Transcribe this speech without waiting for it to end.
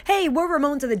Hey, we're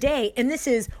Ramones of the Day, and this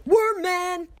is Worm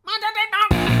Man.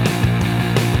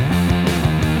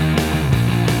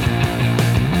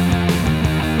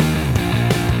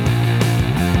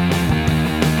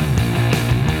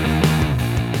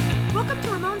 Welcome to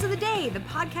Ramones of the Day, the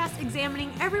podcast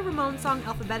examining every Ramones song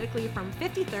alphabetically from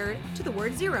 53rd to the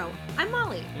word zero. I'm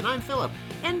Molly. And I'm Philip.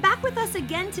 And back with us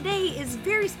again today is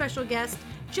very special guest,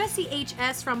 Jesse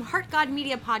H.S. from Heart God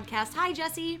Media Podcast. Hi,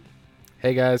 Jesse.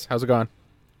 Hey, guys. How's it going?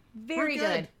 Very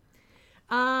good.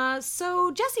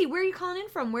 So Jesse, where are you calling in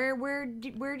from? Where's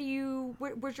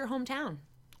your hometown?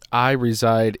 I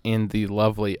reside in the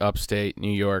lovely upstate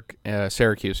New York,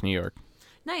 Syracuse, New York.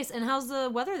 Nice. And how's the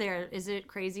weather there? Is it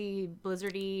crazy,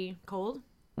 blizzardy, cold?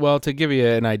 Well, to give you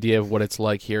an idea of what it's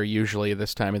like here, usually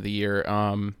this time of the year,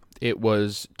 it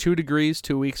was 2 degrees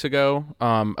 2 weeks ago.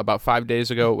 About 5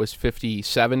 days ago, it was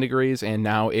 57 degrees, and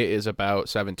now it is about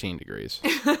 17 degrees.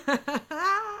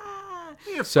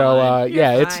 So,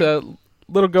 it's a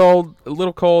little cold,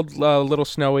 a little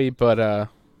snowy, but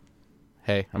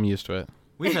hey, I'm used to it.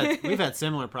 We've had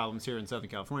similar problems here in Southern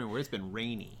California where it's been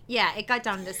rainy. Yeah, it got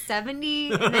down to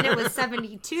 70, and then it was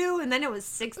 72, and then it was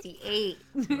 68.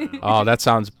 Oh, that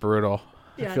sounds brutal.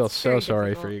 Yeah, I feel it's so very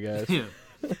sorry difficult. for you guys. Yeah.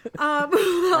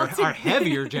 Our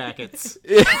heavier jackets.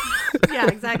 Yeah,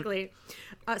 exactly.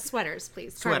 Sweaters,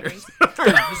 please. Sweaters.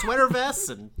 Sweater vests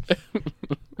and...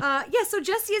 So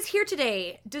Jesse is here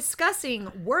today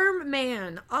discussing Worm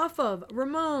Man off of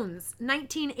Ramones'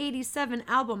 1987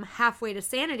 album Halfway to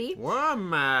Sanity. Worm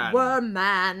Man. Worm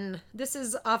Man. This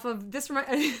is off of this.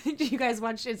 Do you guys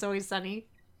watch It's Always Sunny?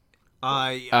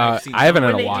 I've seen I haven't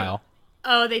in They a do- while.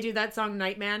 Oh, they do that song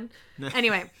Nightman.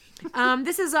 Anyway,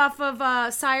 this is off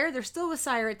of Sire. They're still with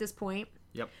Sire at this point.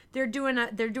 Yep. They're doing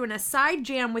a side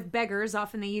jam with Beggars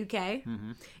off in the UK,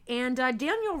 and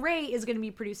Daniel Ray is going to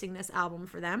be producing this album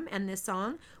for them and this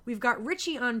song. We've got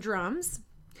Richie on drums,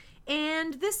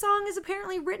 and this song is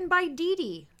apparently written by Dee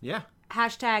Dee. Yeah.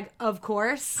 Hashtag of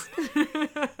course.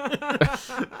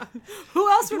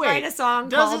 Who else would write a song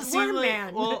called Worm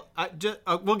Man? Well,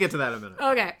 we'll get to that in a minute.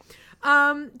 Okay.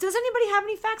 Does anybody have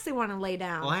any facts they want to lay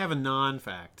down? Well, I have a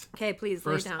non-fact. Okay, please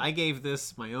First, lay down. I gave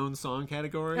this my own song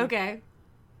category. Okay.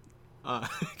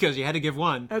 Because you had to give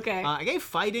one. Okay. I gave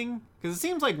fighting, because it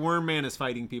seems like Worm Man is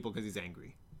fighting people because he's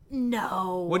angry.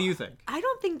 No. What do you think? I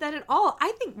don't think that at all.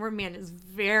 I think Worm Man is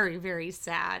very, very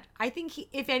sad. I think,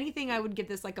 if anything, I would give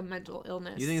this like a mental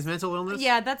illness. You think it's mental illness?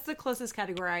 Yeah, that's the closest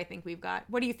category I think we've got.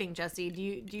 What do you think, Jesse?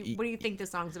 What do you think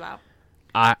this song's about?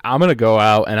 I'm going to go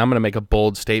out and I'm going to make a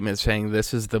bold statement saying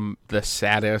this is the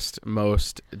saddest,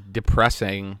 most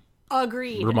depressing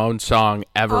Agreed. Ramones song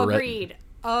ever written.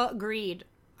 Agreed.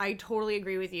 I totally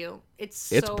agree with you. It's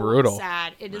so brutal.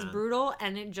 sad. It is brutal,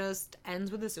 and it just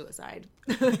ends with a suicide.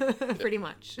 Pretty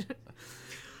much.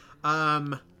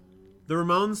 The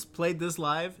Ramones played this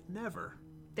live? Never.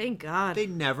 Thank God. They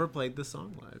never played this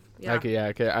song live. Yeah.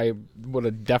 Okay, I would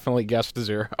have definitely guessed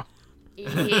 0. Yeah.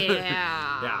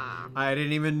 Yeah. I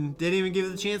didn't even give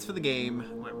it the chance for the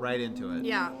game. Went right into it.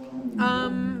 Yeah.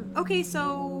 Okay,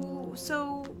 so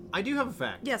I do have a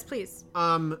fact. yes, please.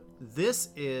 This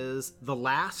is the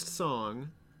last song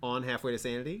on Halfway to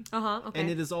Sanity. Okay. And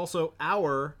it is also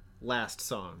our last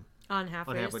song on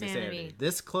Halfway, on Halfway to Sanity.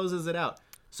 This closes it out.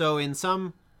 So in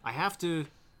some, I have to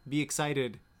be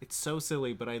excited. It's so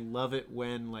silly, but I love it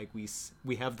when like we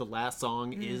have the last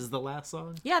song is the last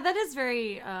song. Yeah, that is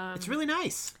very It's really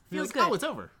nice. You're feels like, good. oh, it's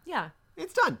over. yeah.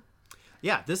 It's done.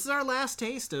 Yeah, this is our last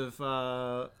taste of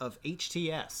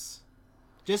HTS.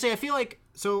 Jesse, I feel like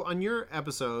so on your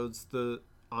episodes,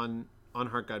 on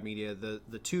Heart God Media,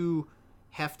 the two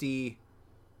hefty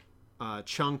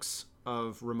chunks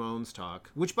of Ramones talk,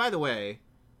 which by the way,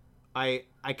 I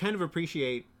kind of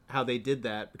appreciate how they did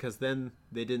that because then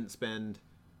they didn't spend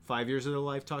 5 years of their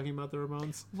life talking about the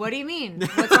Ramones. What do you mean?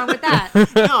 What's wrong with that?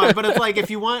 No, but it's like if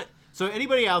you want. So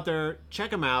anybody out there,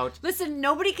 check them out. Listen,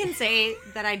 nobody can say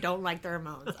that I don't like the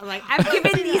Ramones. I'm like, I've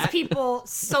given these people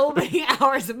so many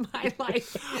hours of my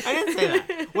life. I didn't say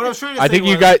that. What I was trying to say I think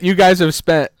was, you guys have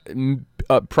spent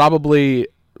probably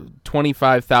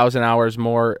 25,000 hours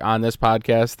more on this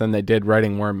podcast than they did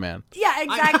writing Worm Man. Yeah,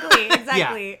 exactly.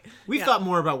 Yeah. We've thought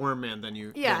more about Worm Man than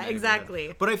you. Yeah, than they exactly.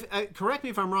 have. But correct me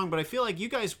if I'm wrong, but I feel like you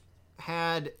guys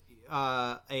had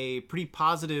a pretty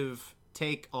positive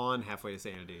take on Halfway to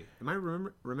Sanity. Am I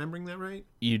remembering that right?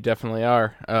 You definitely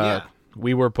are. Yeah.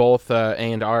 We were both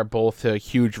and are both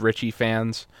huge Richie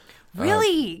fans.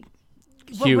 Really?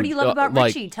 What do you love about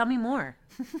Richie? Tell me more.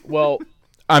 Well,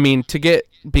 I mean,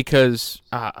 because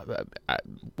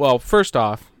first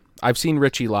off, I've seen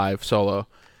Richie live solo,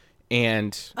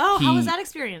 and how was that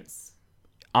experience?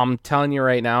 I'm telling you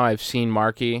right now, I've seen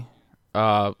Marky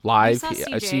live. saw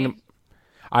CJ. I've seen him.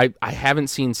 I haven't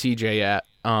seen CJ yet,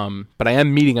 but I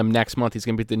am meeting him next month. He's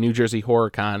going to be at the New Jersey Horror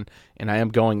Con, and I am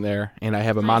going there. And I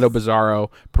have a Mondo Bizarro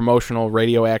promotional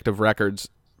Radioactive Records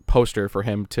poster for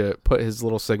him to put his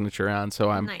little signature on. So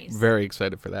I'm very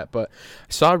excited for that. But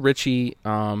I saw Richie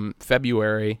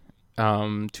February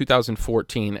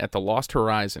 2014 at the Lost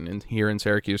Horizon here in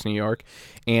Syracuse, New York,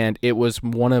 and it was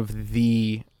one of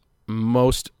the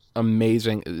most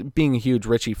amazing, being a huge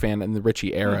Richie fan in the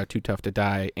Richie era, Too Tough to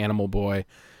Die, Animal Boy.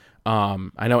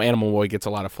 I know Animal Boy gets a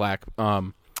lot of flack.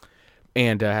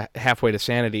 And Halfway to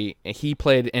Sanity, he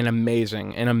played an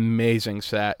amazing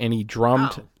set, and he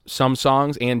drummed some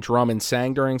songs and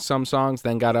sang during some songs,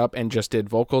 then got up and just did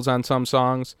vocals on some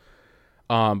songs,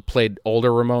 played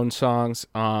older Ramones songs,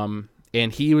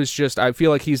 and he was just, I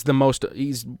feel like he's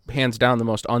hands down the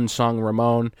most unsung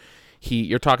Ramone.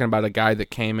 You're talking about a guy that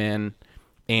came in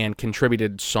and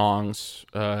contributed songs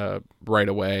right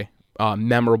away,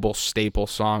 memorable staple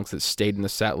songs that stayed in the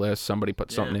set list. Somebody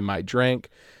put something in my drink,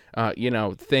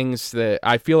 things that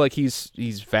I feel like he's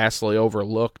vastly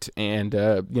overlooked, and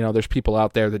there's people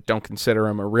out there that don't consider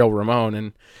him a real Ramone,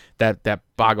 and that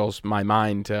boggles my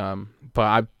mind. But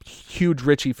I'm a huge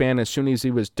Richie fan. As soon as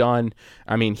he was done,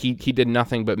 I mean, he did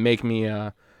nothing but make me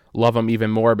love him even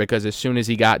more, because as soon as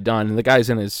he got done, and the guy's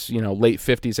in his late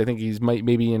 50s, I think he's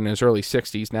maybe in his early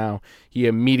 60s now, he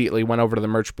immediately went over to the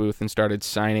merch booth and started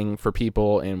signing for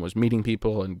people and was meeting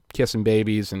people and kissing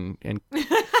babies and and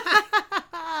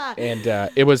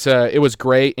it was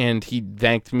great, and he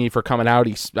thanked me for coming out.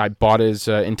 I bought his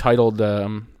Entitled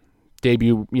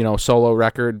debut solo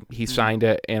record. He signed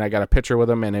it, and I got a picture with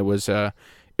him, and it was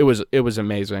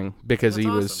amazing, because That's he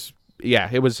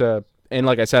awesome. was and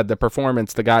like I said, the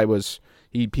performance, the guy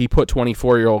he put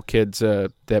 24-year-old kids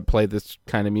that play this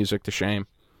kind of music to shame.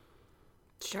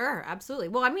 Sure, absolutely.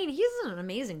 Well, I mean, he's an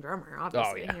amazing drummer,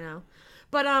 obviously. Oh, yeah.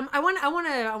 But I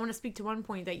want to speak to one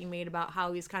point that you made about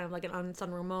how he's kind of like an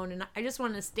unsung Ramone, and I just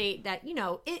want to state that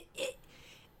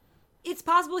it's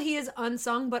possible he is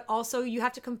unsung, but also you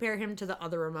have to compare him to the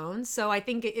other Ramones. So I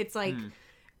think it's like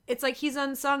he's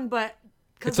unsung, but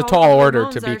it's a tall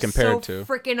order to be compared to. to.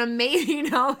 Freaking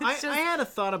amazing, I had a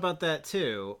thought about that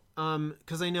too,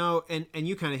 because I know, and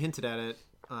you kind of hinted at it,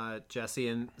 Jesse,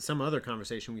 in some other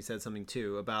conversation we said something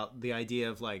too about the idea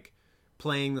of like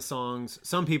playing the songs.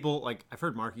 Some people, like I've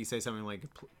heard Marky say something like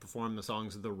perform the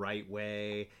songs the right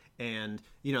way, and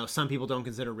some people don't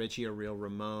consider Richie a real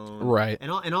Ramone, right?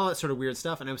 And all that sort of weird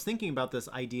stuff. And I was thinking about this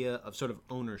idea of sort of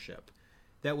ownership,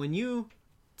 that when you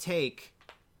take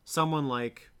someone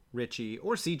like Richie,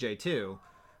 or CJ too,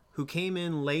 who came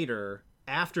in later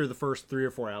after the first 3 or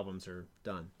 4 albums are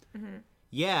done. Mm-hmm.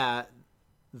 Yeah,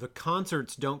 the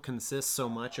concerts don't consist so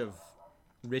much of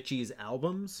Richie's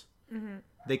albums. Mm-hmm.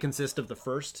 They consist of the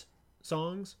first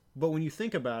songs. But when you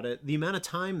think about it, the amount of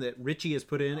time that Richie has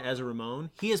put in as a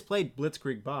Ramone, he has played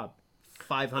Blitzkrieg Bob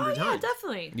 500 times. Yeah,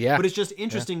 definitely. Yeah. But it's just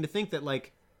interesting to think that,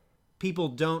 like, people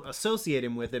don't associate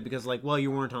him with it because, like, well, you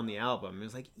weren't on the album.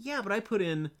 It's like, yeah, but I put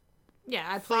in... Yeah,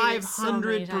 I played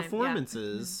 500 it so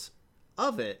performances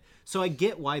of it. So I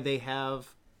get why they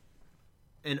have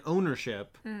an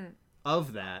ownership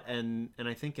of that, and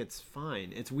I think it's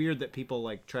fine. It's weird that people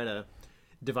like try to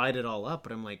divide it all up,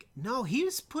 but I'm like, no,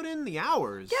 he's put in the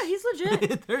hours. Yeah, he's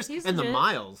legit. He's legit. The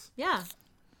miles. Yeah.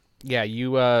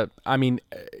 Yeah, I mean,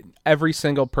 every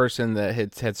single person that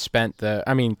had spent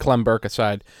Clem Burke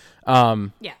aside,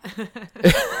 yeah.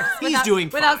 He's doing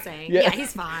fine. Without saying. Yeah,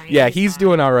 he's fine. Yeah, he's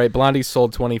doing all right. Blondie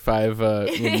sold 25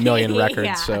 million records,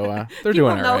 yeah. so they're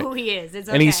doing all right. People know who he is. It's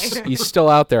okay. And he's still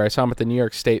out there. I saw him at the New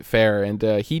York State Fair, and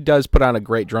he does put on a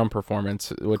great drum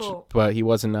performance. Cool. But he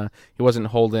wasn't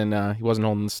holding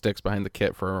the sticks behind the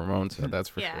kit for Ramones. So that's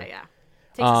for sure. Yeah.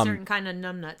 Takes a certain kind of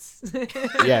numbnuts.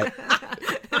 Yeah.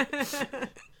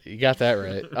 You got that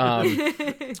right.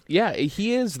 Yeah,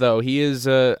 he is though. He is.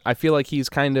 I feel like he's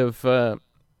kind of.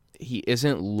 He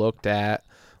isn't looked at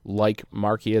like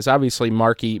Marky is. Obviously,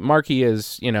 Marky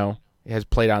is. Has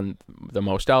played on the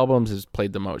most albums, has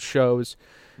played the most shows.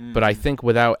 But I think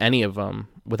without any of them,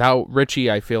 without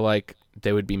Richie, I feel like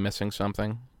they would be missing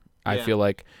something. I feel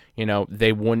like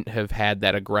they wouldn't have had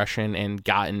that aggression and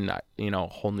gotten a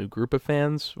whole new group of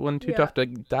fans when Too Tough to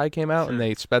Die came out, and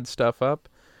they sped stuff up.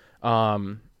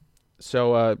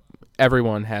 So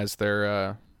everyone has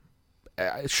their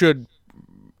should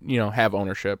have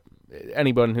ownership.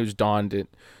 Anyone who's donned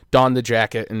the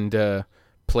jacket and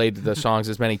played the songs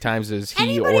as many times as he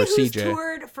Anybody or who's CJ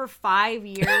toured for 5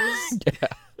 years,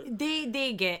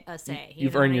 they get a say.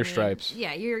 You've earned your stripes.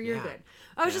 Yeah, you're good.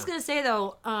 I was just gonna say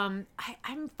though, I'm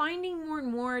finding more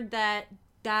and more that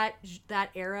that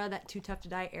era, that Too Tough to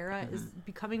Die era, is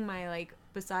becoming my, like,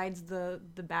 besides the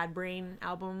Bad Brain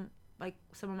album, like,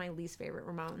 some of my least favorite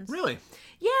Ramones. Really?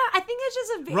 Yeah, I think it's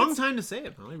just a... Wrong time to say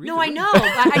it, Molly. No, I know. But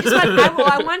I just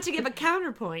I wanted to give a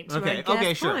counterpoint to Okay, our guest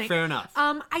okay, sure. point. Fair enough.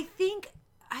 I think,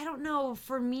 I don't know,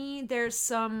 for me, there's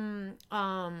some,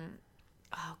 oh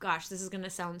gosh, this is going to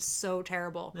sound so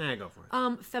terrible. Go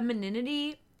for it.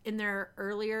 Femininity in their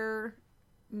earlier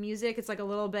music, it's like a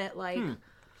little bit like...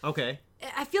 Okay.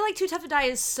 I feel like Too Tough to Die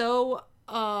is so...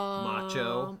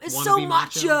 macho. It's Wanna so be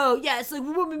macho. Yeah, it's like,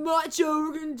 we want to be macho.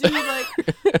 We're going to do,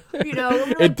 like, you know...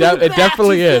 We're gonna, It put back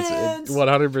definitely to is. fans. It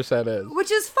 100% is.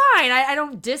 Which is fine. I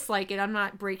don't dislike it. I'm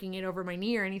not breaking it over my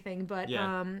knee or anything. But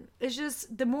Yeah. it's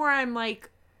just, the more I'm, like,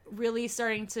 really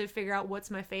starting to figure out what's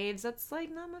my faves, that's,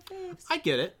 like, not my faves. I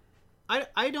get it.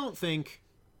 I don't think,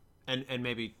 and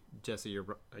maybe, Jesse,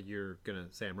 you're going to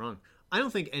say I'm wrong. I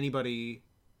don't think anybody,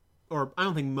 or I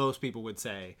don't think most people would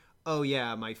say, oh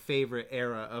yeah, my favorite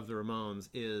era of the Ramones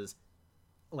is,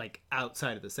 like,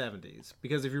 outside of the 70s.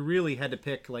 Because if you really had to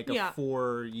pick, like, a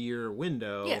 4-year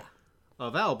window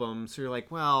of albums, you're like,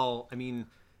 well, I mean,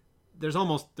 there's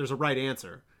a right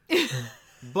answer.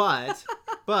 but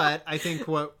I think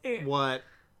what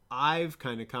I've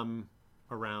kind of come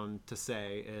around to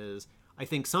say is, I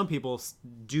think some people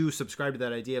do subscribe to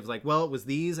that idea of, like, well, it was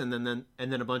these and then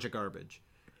a bunch of garbage.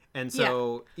 And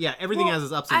so, everything has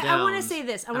its ups and downs. I want to say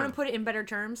this. I want to put it in better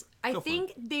terms. I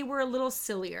think they were a little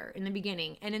sillier in the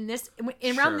beginning. And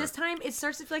around this time, it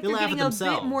starts to feel like they're getting a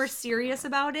bit more serious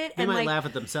about it. They and might like, laugh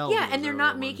at themselves. Yeah, and they're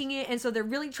not making it. And so they're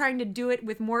really trying to do it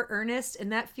with more earnest.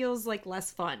 And that feels like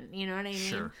less fun. You know what I mean?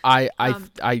 Sure. I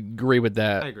agree with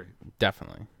that. I agree.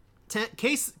 Definitely.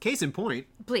 Case in point.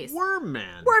 Please. Worm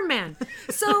Man.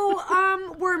 So,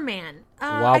 Worm Man.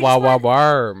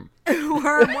 Worm.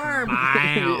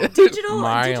 Worm. Digital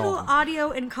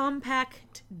audio and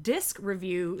compact disc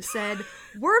review said,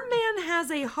 Worm Man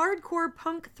has a hardcore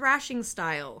punk thrashing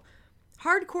style.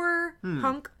 Punk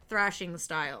thrashing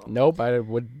style. Nope, I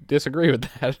would disagree with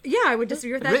that. Yeah, I would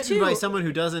disagree with that Written too. by someone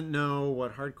who doesn't know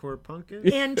what hardcore punk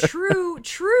is. And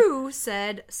True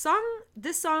said,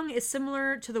 this song is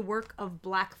similar to the work of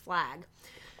Black Flag.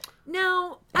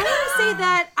 Now, I want to say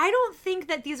that I don't think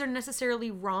that these are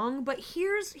necessarily wrong, but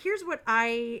here's what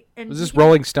I... Was this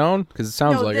Rolling Stone? Because it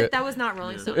sounds like it. That was not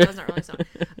Rolling Stone. That was not Rolling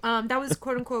Stone. That was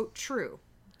quote-unquote true.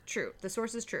 The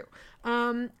source is true.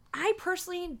 I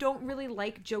personally don't really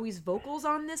like Joey's vocals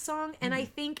on this song, and I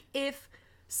think if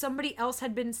somebody else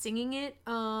had been singing it,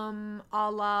 a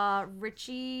la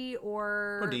Richie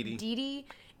or Dee Dee,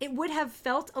 it would have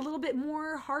felt a little bit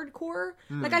more hardcore.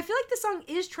 Like, I feel like the song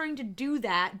is trying to do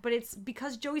that, but it's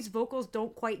because Joey's vocals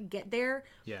don't quite get there.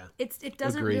 Yeah. It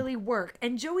doesn't really work.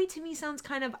 And Joey, to me, sounds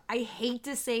kind of, I hate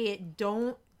to say it,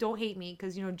 don't hate me,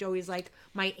 because, you know, Joey's like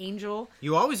my angel.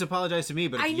 You always apologize to me,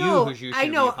 but it's you I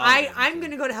know. I'm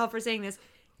going going to go to hell for saying this.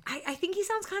 I think he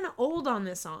sounds kind of old on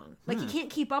this song. Like, he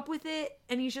can't keep up with it,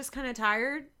 and he's just kind of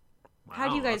tired. Wow, How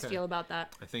do you guys feel about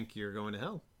that? I think you're going to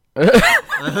hell.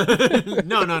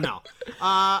 No.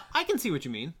 I can see what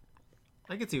you mean.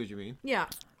 Yeah.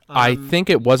 I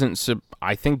think it wasn't.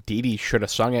 I think Dee Dee should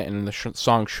have sung it, and the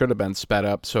song should have been sped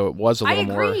up, so it was a little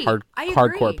more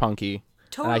hardcore punky.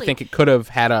 Totally. And I think it could have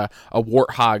had a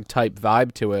warthog type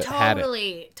vibe to it.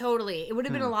 Totally. It would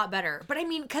have been a lot better. But I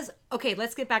mean, because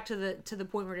let's get back to the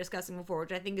point we were discussing before,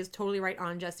 which I think is totally right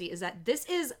on, Jesse. Is that this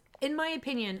is, in my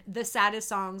opinion, the saddest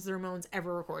songs the Ramones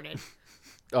ever recorded.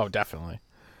 Oh, definitely.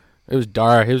 It was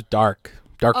dark.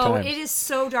 Dark times. It is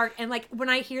so dark. And like, when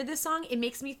I hear this song, it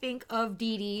makes me think of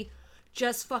Dee Dee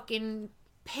just fucking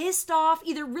pissed off,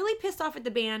 either really pissed off at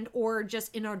the band or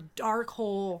just in a dark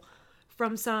hole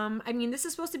from some... I mean, this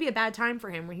is supposed to be a bad time for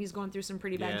him when he's going through some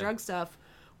pretty bad drug stuff,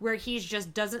 where he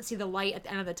just doesn't see the light at the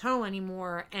end of the tunnel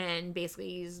anymore, and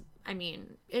basically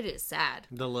it is sad.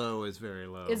 The low is very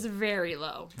low. It's very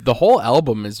low. The whole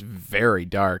album is very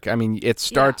dark. I mean, it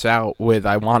starts out with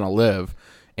I Wanna Live,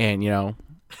 and, you know...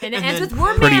 And it ends with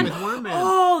Worm Man. Worm Man.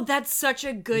 Oh, that's such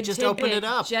a good just tidbit. opened it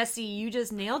up. Jesse, you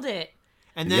just nailed it.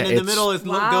 And then in the middle is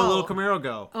Go Little Camaro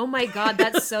Go. Oh my God,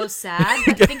 that's so sad.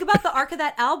 But think about the arc of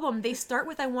that album. They start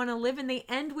with I Wanna Live and they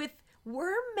end with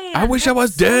Worm Man. I wish I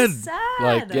was so dead. Sad.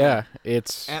 Like, yeah,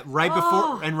 it's... Right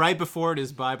before it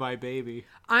is Bye Bye Baby.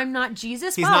 I'm Not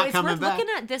Jesus. He's wow, not it's coming worth back.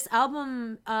 looking at this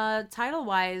album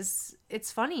title-wise.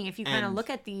 It's funny if you kind of look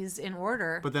at these in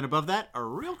order. But then above that, A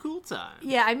Real Cool Time.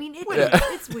 Yeah, I mean,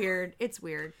 it's weird. It's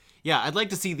weird. Yeah, I'd like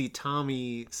to see the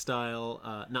Tommy style,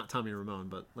 not Tommy Ramone,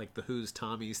 but like the Who's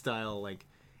Tommy style, like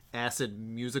acid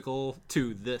musical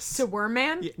to this. To Worm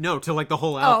Man? Yeah, no, to like the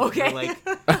whole album. Oh, okay.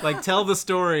 Like tell the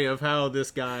story of how this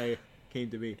guy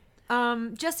came to be.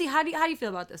 Jesse, how do you feel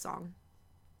about this song?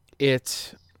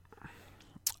 It's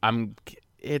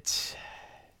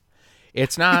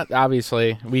not,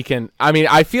 obviously we can, I mean,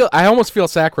 I almost feel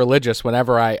sacrilegious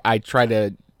whenever I try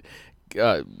to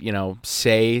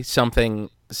say something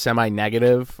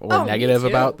semi-negative or negative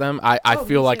about them. I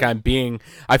feel like I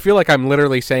feel like I'm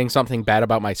literally saying something bad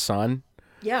about my son.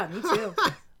 Yeah, me too.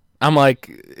 I'm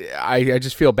like, I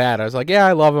just feel bad. I was like, yeah,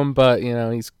 I love him, but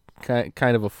he's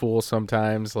kind of a fool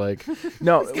sometimes. Like,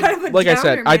 no, kind of a like downer,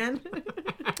 I said, man.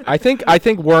 I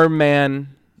think Worm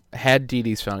Man, had Dee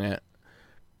Dee sung it,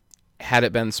 had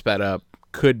it been sped up,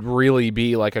 could really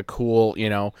be like a cool,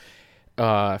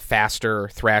 faster,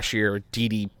 thrashier, Dee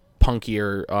Dee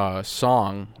punkier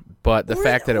song. But the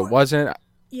fact that it wasn't.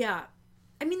 Yeah,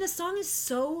 I mean the song is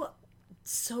so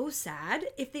sad.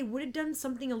 If they would have done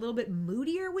something a little bit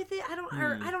moodier with it, I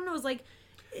don't know. It's like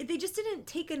they just didn't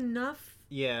take enough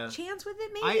chance with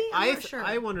it. Maybe I'm not sure.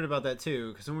 I wondered about that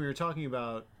too, because when we were talking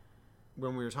about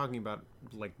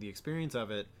like the experience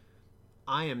of it,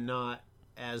 I am not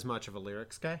as much of a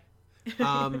lyrics guy.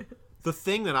 The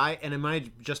thing that and it might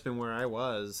have just been where I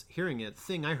was hearing it, the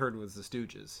thing I heard was the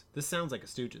Stooges. This sounds like a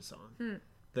Stooges song.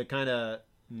 The kind of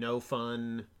no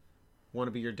fun, want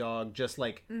to be your dog, just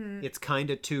like it's kind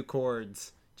of two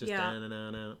chords, just down and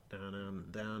down,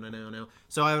 down and down.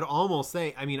 So I would almost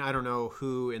say, I mean, I don't know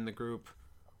who in the group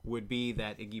would be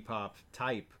that Iggy Pop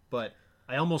type, but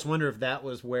I almost wonder if that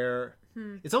was where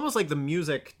it's almost like the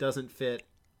music doesn't fit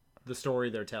the story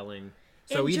they're telling.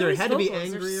 So and either Joey's it had to be vocals are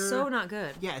angrier. so not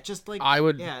good. Yeah, just like I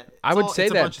would say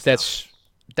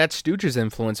that Stooges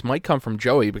influence might come from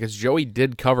Joey, because Joey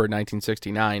did cover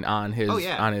 1969 on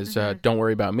his Don't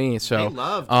Worry About Me. So they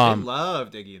loved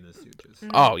Iggy and the Stooges.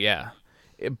 Oh yeah,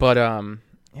 but I don't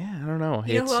know.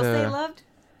 You know who else they loved?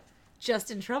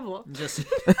 Justin Trouble.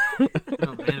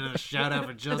 Oh man, a shout out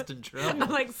for Justin Trouble.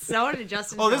 I'm like, so did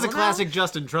Justin Trouble. Oh, this is a classic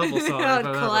Justin Trouble song.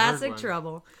 Classic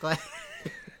Trouble. But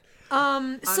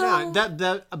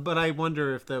I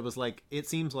wonder if that was like, it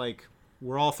seems like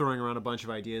we're all throwing around a bunch of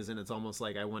ideas, and it's almost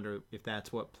like I wonder if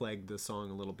that's what plagued the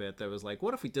song a little bit. That was like,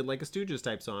 what if we did like a Stooges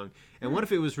type song, and what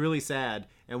if it was really sad,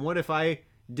 and what if I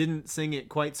didn't sing it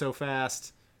quite so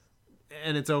fast,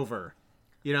 and it's over.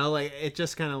 Like it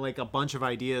just kind of like a bunch of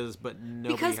ideas, but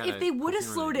nobody because had if they would have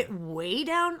slowed it way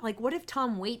down, like what if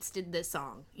Tom Waits did this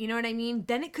song? You know what I mean?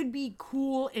 Then it could be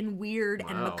cool and weird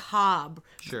and macabre.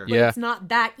 Sure. But it's not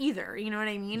that either. You know what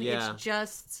I mean? Yeah. It's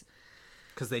just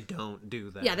because they don't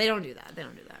do that. Yeah, they don't do that.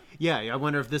 Yeah, I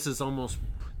wonder if this is almost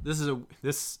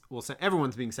will say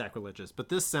everyone's being sacrilegious, but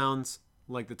this sounds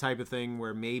like the type of thing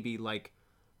where maybe like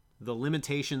the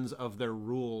limitations of their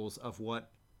rules of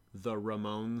what the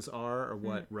Ramones are or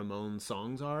what Ramones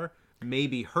songs are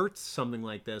maybe hurts something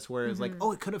like this, whereas like,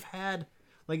 oh, it could have had,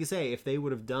 like you say, if they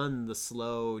would have done the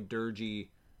slow, dirgy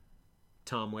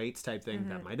Tom Waits type thing,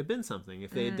 that might have been something.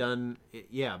 If they had done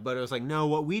but it was like, no,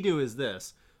 what we do is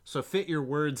this, so fit your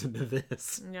words into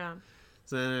this. Yeah.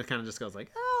 So then it kind of just goes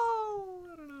like, oh,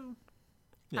 I don't know.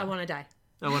 I want to die.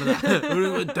 I want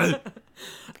to die.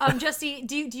 Jesse,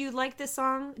 do you like this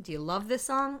song? Do you love this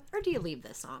song? Or do you leave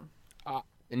this song?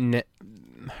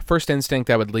 First instinct,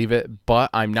 I would leave it, but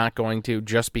I'm not going to,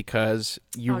 just because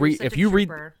if you read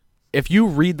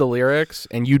the lyrics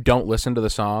and you don't listen to the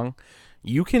song,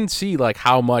 you can see like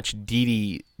how much Dee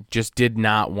Dee just did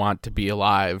not want to be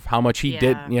alive, how much he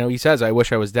did. He says, I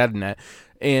wish I was dead in it.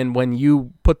 And when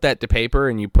you put that to paper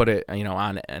and you put it,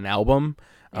 on an album,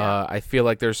 I feel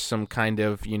like there's some kind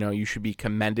of, you should be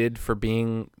commended for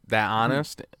being that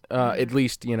honest, at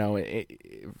least,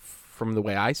 from the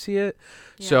way I see it.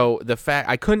 So the fact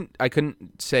I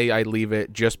couldn't say I leave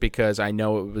it just because I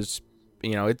know it was,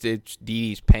 it's Dee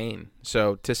Dee's pain.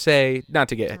 So to say, not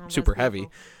to get super heavy,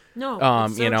 no,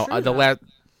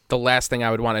 the last thing I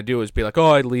would want to do is be like,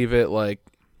 oh, I'd leave it like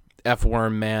F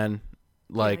Worm Man,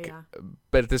 like,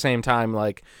 but at the same time,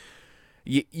 like,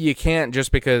 you can't,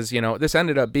 just because, this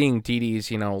ended up being Dee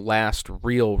Dee's, last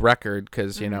real record,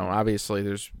 because, obviously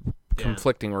there's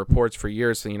conflicting reports for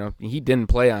years. So, he didn't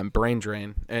play on Brain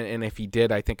Drain, and if he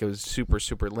did, I think it was super,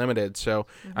 super limited. So,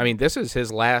 I mean, this is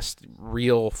his last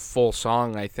real full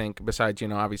song, I think, besides,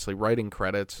 obviously writing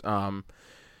credits,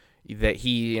 that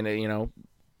he,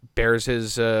 bears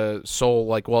his soul,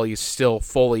 like, while he's still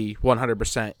fully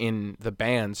 100% in the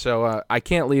band. So I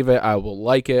can't leave it. I will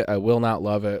like it. I will not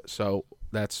love it. So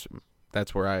that's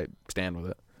where I stand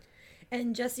with it.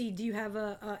 And Jesse, do you have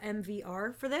a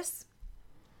MVR for this?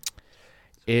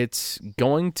 It's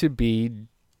going to be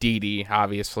Dee Dee,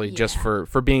 obviously, just for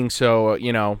being so,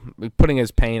 putting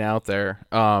his pain out there.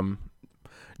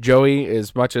 Joey,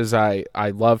 as much as I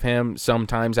love him,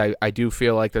 sometimes I do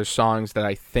feel like there's songs that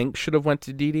I think should have went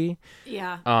to Dee Dee.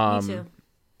 Yeah, me too.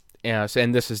 Yes,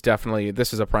 and this is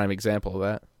a prime example of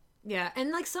that. Yeah,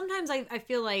 and like sometimes I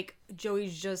feel like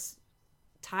Joey's just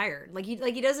tired. Like he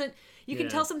doesn't. You can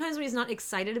tell sometimes when he's not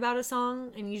excited about a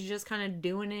song and he's just kind of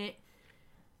doing it.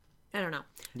 I don't know.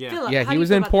 Yeah. Philip, Yeah, how he do you was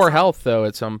feel in about poor the song? health though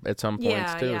at some points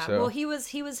too. Yeah. So Well, he was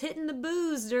hitting the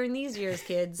booze during these years,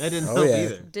 kids. That didn't Oh, help yeah.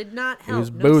 either. Did not help.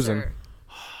 was No, boozing. sir.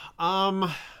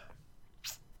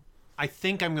 I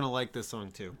think I'm gonna like this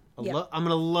song too. Yeah. I'm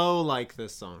gonna low like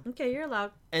this song. Okay, you're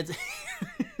allowed. It's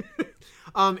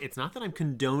it's not that I'm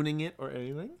condoning it or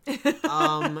anything.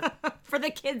 For the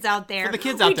kids out there. For the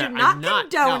kids out there, do not I'm not.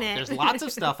 condone No, it. there's lots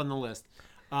of stuff on the list.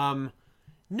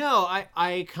 No,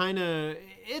 I kind of.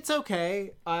 It's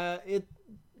okay.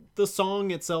 The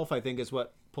song itself, I think, is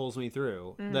what pulls me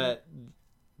through. That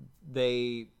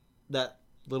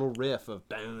little riff of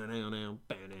I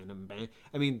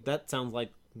mean, that sounds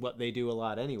like what they do a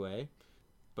lot anyway.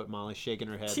 But Molly's shaking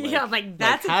her head. Yeah, like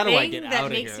that's how a do I thing get that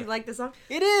out makes of you here? like the song.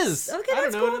 It is. Okay, I don't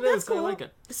that's know cool. what it That's is. cool. I like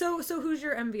it. So who's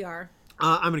your MVR?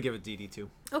 I'm gonna give it DD too.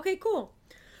 Okay, cool.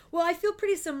 Well, I feel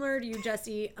pretty similar to you,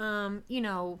 Jesse. You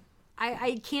know,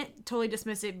 I can't totally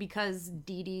dismiss it because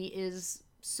Dee Dee is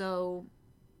so,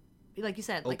 like you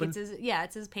said, like Open?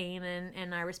 it's his pain,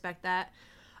 and I respect that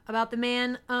about the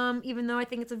man. Even though I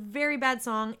think it's a very bad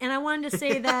song, and I wanted to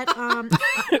say that,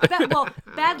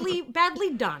 badly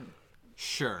done.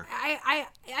 Sure.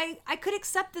 I could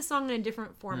accept the song in a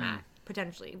different format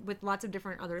potentially with lots of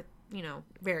different other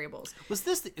variables. Was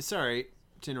this sorry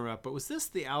to interrupt, but was this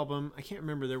the album? I can't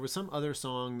remember. There was some other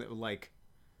song that like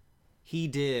he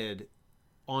did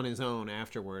on his own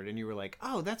afterward, and you were like,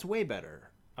 "Oh, that's way better."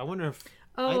 I wonder if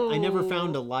I never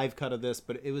found a live cut of this,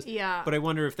 but it was. Yeah. But I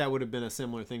wonder if that would have been a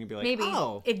similar thing to be like, Maybe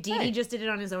 "Oh, if Dee Dee hey. just did it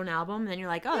on his own album, then you're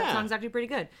like, oh, that Yeah. song's actually pretty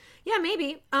good. Yeah,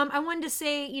 maybe. I wanted to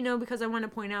say, because I want to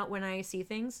point out when I see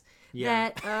things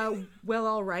Yeah. that Well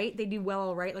All Right, they do Well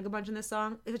All Right like a bunch in this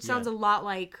song. It sounds a lot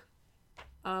like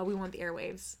We Want the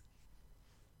Airwaves.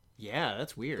 Yeah,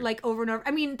 that's weird." Like over and over.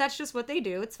 I mean, that's just what they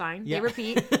do. It's fine. Yeah. They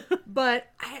repeat. But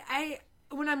I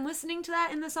when I'm listening to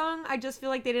that in the song, I just feel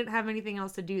like they didn't have anything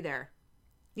else to do there.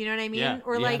 You know what I mean? Yeah.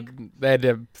 Or Yeah. like, They had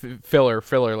to filler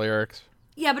lyrics.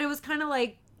 yeah, but it was kind of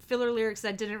like filler lyrics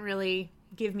that didn't really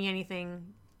give me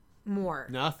anything more.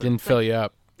 Nothing. Didn't fill you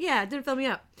up. Yeah, it didn't fill me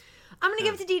up. I'm going to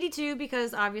give it to Dee Dee too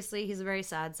because obviously he's a very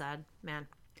sad man.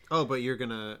 Oh, but you're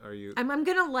gonna? Are you? I'm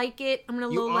going to like it. I'm going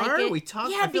to You low like are? it. We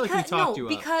talked- Yeah, I feel like we because, talked you up.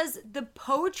 because the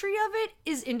poetry of it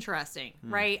is interesting,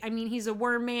 right? I mean, he's a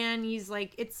worm man. He's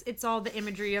like, it's all the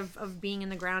imagery of being in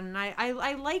the ground, and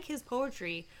I like his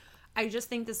poetry. I just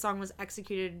think this song was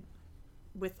executed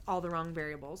with all the wrong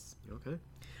variables. Okay.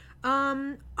 All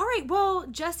right. Well,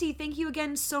 Jesse, thank you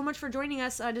again so much for joining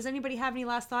us. Does anybody have any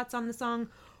last thoughts on the song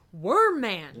Worm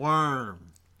Man?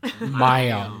 Worm.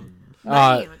 Man.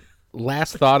 Man.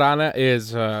 Last thought on it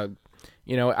is, I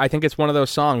think it's one of those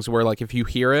songs where, like, if you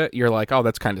hear it, you're like, oh,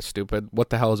 that's kind of stupid. What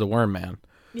the hell is a worm man?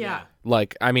 Yeah.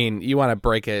 Like, I mean, you want to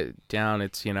break it down.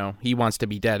 It's, he wants to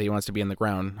be dead. He wants to be in the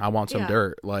ground. I want some Yeah.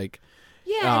 dirt. Like,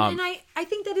 Yeah, and I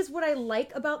think that is what I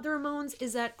like about the Ramones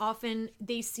is that often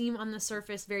they seem on the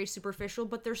surface very superficial,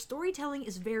 but their storytelling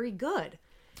is very good.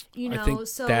 I think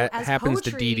so that as happens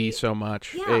poetry, to Dee Dee so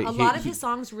much. Yeah, a lot of his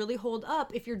songs really hold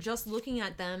up if you're just looking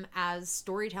at them as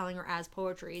storytelling or as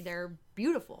poetry. They're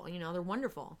beautiful, they're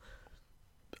wonderful.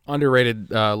 Underrated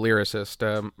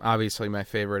lyricist. Obviously my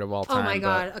favorite of all time. Oh my but-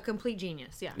 god, a complete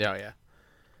genius. Yeah. Yeah.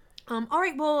 All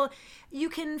right, well, you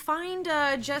can find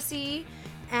Jesse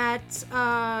at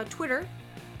Twitter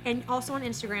and also on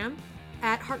Instagram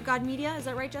at Heart God Media. Is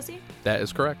that right, Jesse? That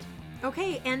is correct.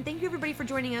 Okay, and thank you everybody for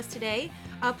joining us today.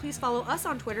 Please follow us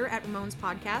on Twitter at Ramones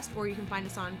Podcast, or you can find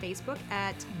us on Facebook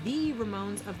at the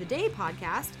Ramones of the Day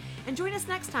Podcast. And join us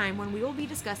next time when we will be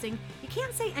discussing You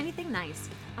Can't Say Anything Nice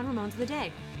on Ramones of the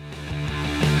Day.